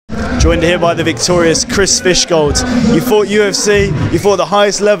joined here by the victorious Chris Fishgold. You fought UFC, you fought the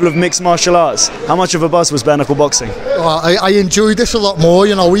highest level of mixed martial arts. How much of a buzz was bare knuckle boxing? I enjoyed this a lot more,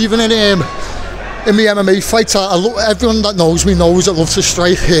 you know, even in my MMA fights. Everyone that knows me knows I love to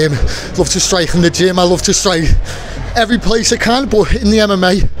strike love to strike in the gym, I love to strike every place I can, but in the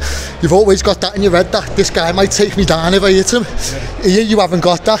MMA you've always got that in your head that this guy might take me down if I hit him. Here you haven't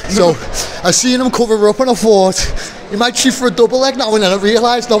got that, so I seen him cover up and I thought he might shoot for a double leg now, and then I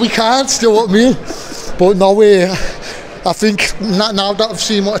realised no, he can't, do you know what I mean? But no way, I think now that I've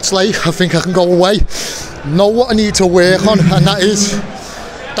seen what it's like, I think I can go away, know what I need to work on, and that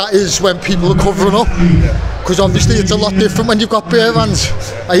is when people are covering up. Because obviously it's a lot different when you've got bare hands.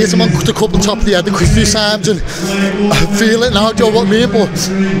 I hit him on the couple top of the head a few times and I feel it now, do you know what I mean?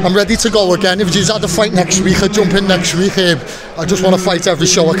 But I'm ready to go again. If he's had a fight next week, I jump in next week. I just want to fight every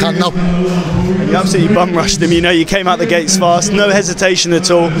show I can now. You absolutely bum rushed him, you know, you came out the gates fast, no hesitation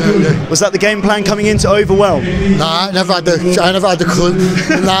at all. Yeah. Was that the game plan coming in to overwhelm? Nah, I never had a clue.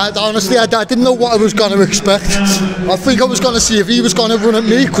 Nah, honestly, I didn't know what I was going to expect. I think I was going to see if he was going to run at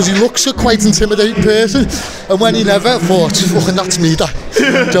me, because he looks a quite intimidating person. And when he never, I thought, fucking that's me, that. Do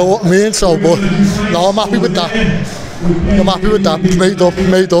you know what I mean? So, but no, I'm happy with that. I'm happy with that.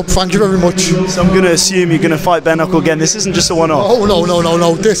 Made up. Thank you very much. So I'm going to assume you're going to fight bare knuckle again. This isn't just a one-off. Oh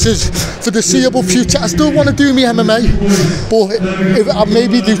no. This is for the foreseeable future. I still want to do me MMA, but if I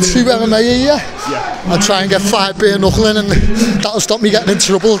maybe do 2 MMA a year, I'll try and get 5 bare knuckling, and that'll stop me getting in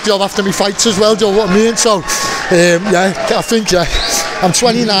trouble, you know, after my fights as well. Do you know what I mean? So I think I'm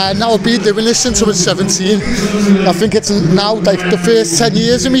 29 now. I've been doing this since I was 17. I think it's now like the first 10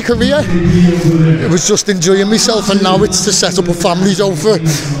 years of my career. It was just enjoying myself, and now it's to set up a family over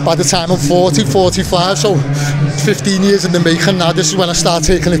by the time I'm 40, 45. So it's 15 years in the making now. This is when I start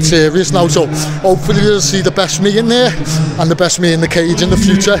taking it serious now. So hopefully you'll see the best me in there and the best me in the cage in the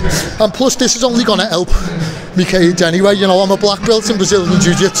future. And plus this is only going to help me cage anyway. You know, I'm a black belt in Brazilian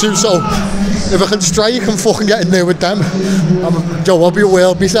Jiu-Jitsu, so if I can strike and fucking get in there with them, I'll be a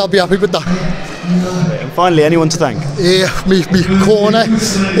world beast. I'll be happy with that. And finally, anyone to thank? Me corner,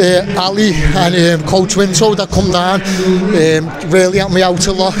 Ali and Coach Winto that come down, really helped me out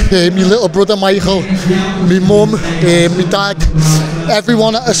a lot. My little brother Michael, my mum, my dad,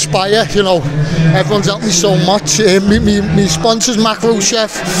 everyone at Aspire, you know, everyone's helped me so much. Me sponsors, Macro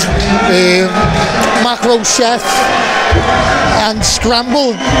Chef, and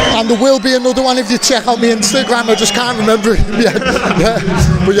Scramble, and there will be another one if you check out my Instagram. I just can't remember it yet.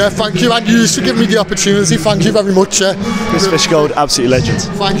 But yeah, thank you, and you for giving me the opportunity. Thank you very much. Chris Fishgold, absolute legend.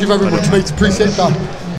 Thank you very much, mate. Appreciate that.